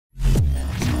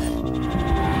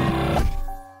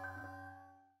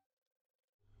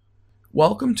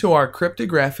Welcome to our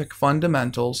Cryptographic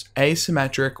Fundamentals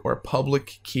Asymmetric or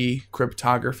Public Key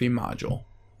Cryptography module.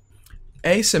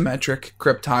 Asymmetric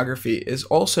cryptography is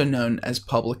also known as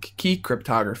public key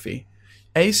cryptography.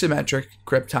 Asymmetric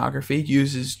cryptography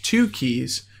uses two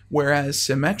keys, whereas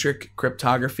symmetric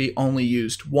cryptography only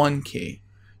used one key.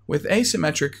 With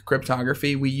asymmetric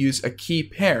cryptography, we use a key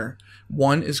pair.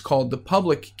 One is called the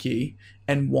public key,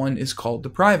 and one is called the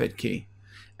private key.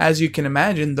 As you can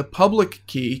imagine, the public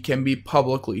key can be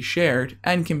publicly shared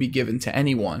and can be given to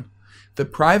anyone. The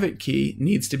private key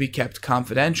needs to be kept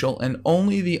confidential, and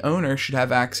only the owner should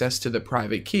have access to the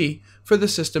private key for the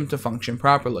system to function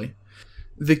properly.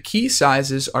 The key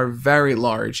sizes are very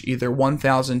large, either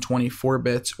 1024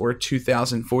 bits or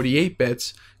 2048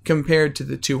 bits, compared to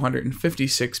the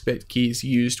 256-bit keys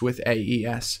used with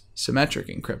AES, symmetric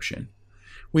encryption.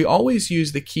 We always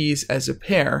use the keys as a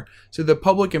pair, so the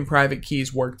public and private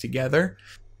keys work together.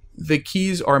 The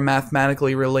keys are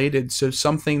mathematically related, so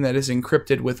something that is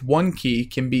encrypted with one key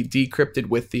can be decrypted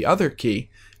with the other key.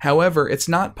 However, it's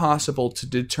not possible to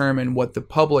determine what the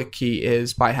public key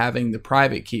is by having the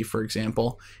private key, for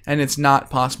example, and it's not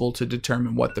possible to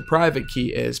determine what the private key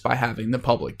is by having the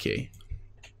public key.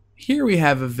 Here we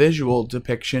have a visual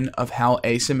depiction of how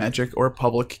asymmetric or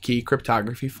public key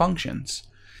cryptography functions.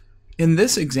 In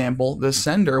this example, the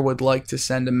sender would like to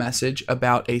send a message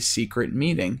about a secret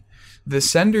meeting. The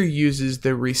sender uses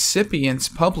the recipient's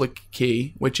public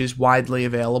key, which is widely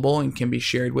available and can be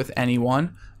shared with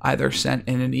anyone, either sent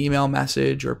in an email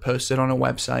message or posted on a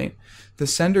website. The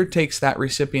sender takes that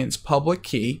recipient's public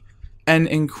key and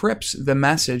encrypts the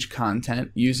message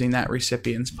content using that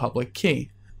recipient's public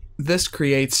key. This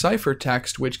creates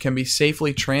ciphertext which can be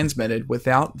safely transmitted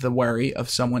without the worry of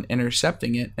someone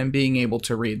intercepting it and being able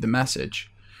to read the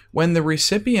message. When the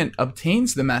recipient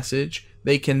obtains the message,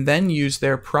 they can then use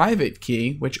their private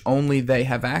key, which only they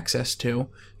have access to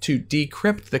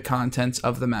decrypt the contents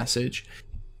of the message,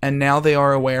 and now they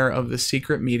are aware of the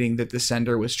secret meeting that the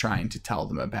sender was trying to tell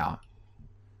them about.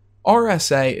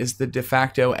 RSA is the de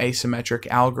facto asymmetric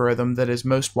algorithm that is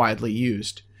most widely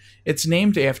used. It's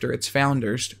named after its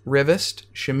founders,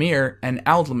 Rivest, Shamir, and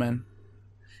Adleman.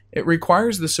 It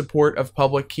requires the support of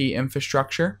public key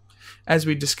infrastructure. As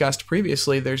we discussed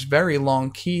previously, there's very long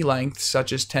key lengths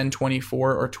such as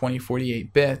 1024 or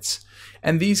 2048 bits,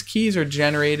 and these keys are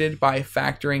generated by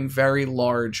factoring very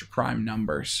large prime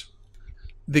numbers.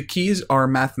 The keys are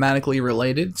mathematically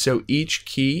related, so each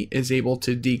key is able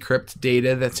to decrypt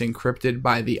data that's encrypted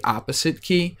by the opposite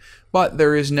key, but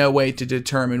there is no way to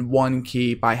determine one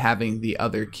key by having the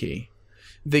other key.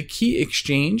 The key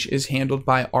exchange is handled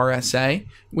by RSA.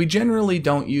 We generally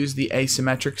don't use the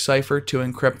asymmetric cipher to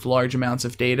encrypt large amounts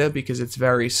of data because it's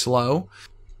very slow.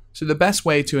 So the best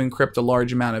way to encrypt a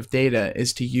large amount of data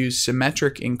is to use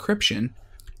symmetric encryption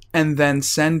and then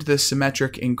send the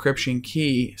symmetric encryption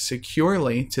key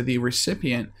securely to the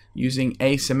recipient using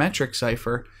asymmetric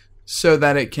cipher so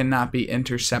that it cannot be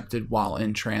intercepted while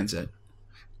in transit.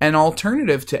 An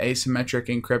alternative to asymmetric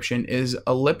encryption is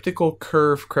elliptical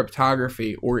curve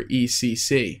cryptography, or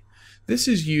ECC. This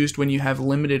is used when you have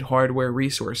limited hardware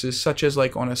resources, such as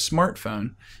like on a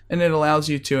smartphone, and it allows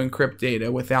you to encrypt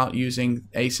data without using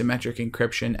asymmetric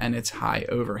encryption and its high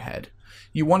overhead.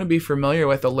 You want to be familiar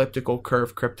with elliptical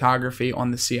curve cryptography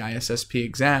on the CISSP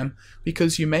exam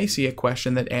because you may see a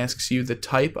question that asks you the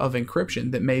type of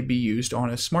encryption that may be used on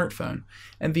a smartphone,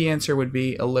 and the answer would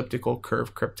be elliptical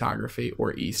curve cryptography,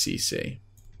 or ECC.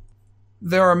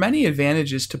 There are many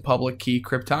advantages to public key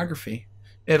cryptography.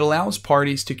 It allows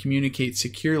parties to communicate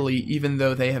securely even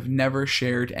though they have never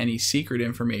shared any secret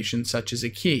information such as a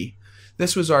key.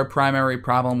 This was our primary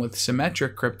problem with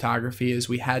symmetric cryptography, as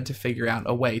we had to figure out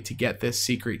a way to get this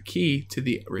secret key to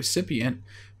the recipient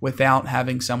without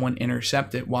having someone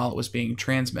intercept it while it was being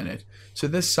transmitted. So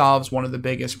this solves one of the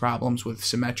biggest problems with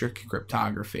symmetric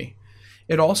cryptography.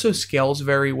 It also scales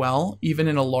very well. Even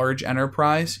in a large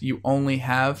enterprise, you only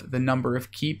have the number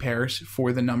of key pairs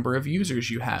for the number of users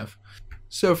you have.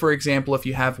 So for example, if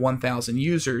you have 1,000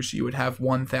 users, you would have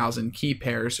 1,000 key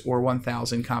pairs or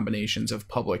 1,000 combinations of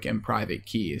public and private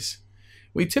keys.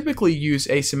 We typically use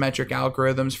asymmetric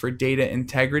algorithms for data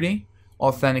integrity,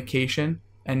 authentication,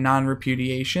 and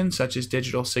non-repudiation, such as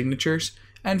digital signatures,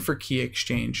 and for key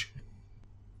exchange.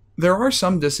 There are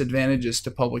some disadvantages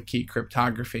to public key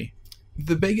cryptography.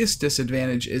 The biggest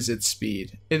disadvantage is its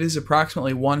speed. It is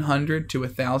approximately 100 to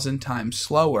 1,000 times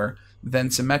slower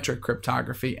than symmetric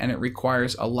cryptography, and it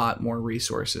requires a lot more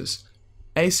resources.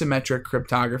 Asymmetric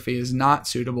cryptography is not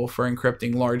suitable for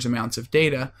encrypting large amounts of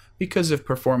data because of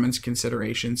performance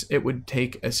considerations. It would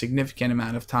take a significant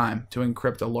amount of time to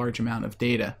encrypt a large amount of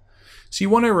data. So you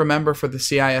want to remember for the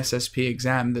CISSP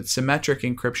exam that symmetric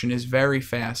encryption is very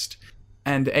fast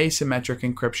and asymmetric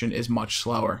encryption is much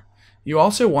slower. You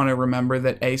also want to remember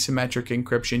that asymmetric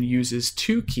encryption uses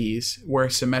 2 keys, where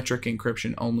symmetric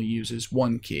encryption only uses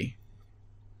 1 key.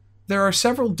 There are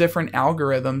several different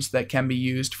algorithms that can be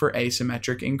used for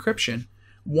asymmetric encryption.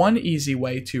 One easy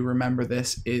way to remember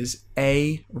this is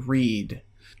A-read.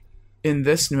 In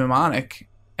this mnemonic,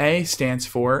 A stands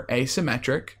for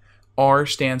asymmetric, R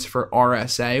stands for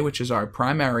RSA, which is our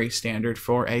primary standard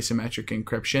for asymmetric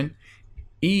encryption,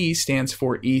 E stands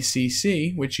for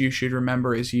ECC, which you should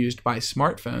remember is used by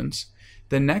smartphones.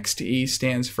 The next E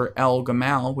stands for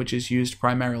L-Gamal, which is used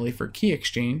primarily for key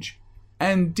exchange.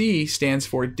 And D stands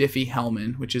for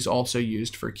Diffie-Hellman, which is also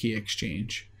used for key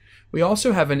exchange. We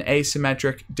also have an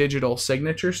asymmetric digital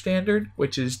signature standard,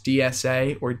 which is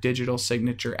DSA, or digital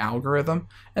signature algorithm,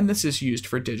 and this is used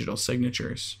for digital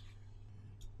signatures.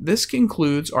 This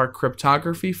concludes our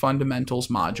Cryptography Fundamentals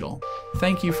module.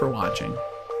 Thank you for watching.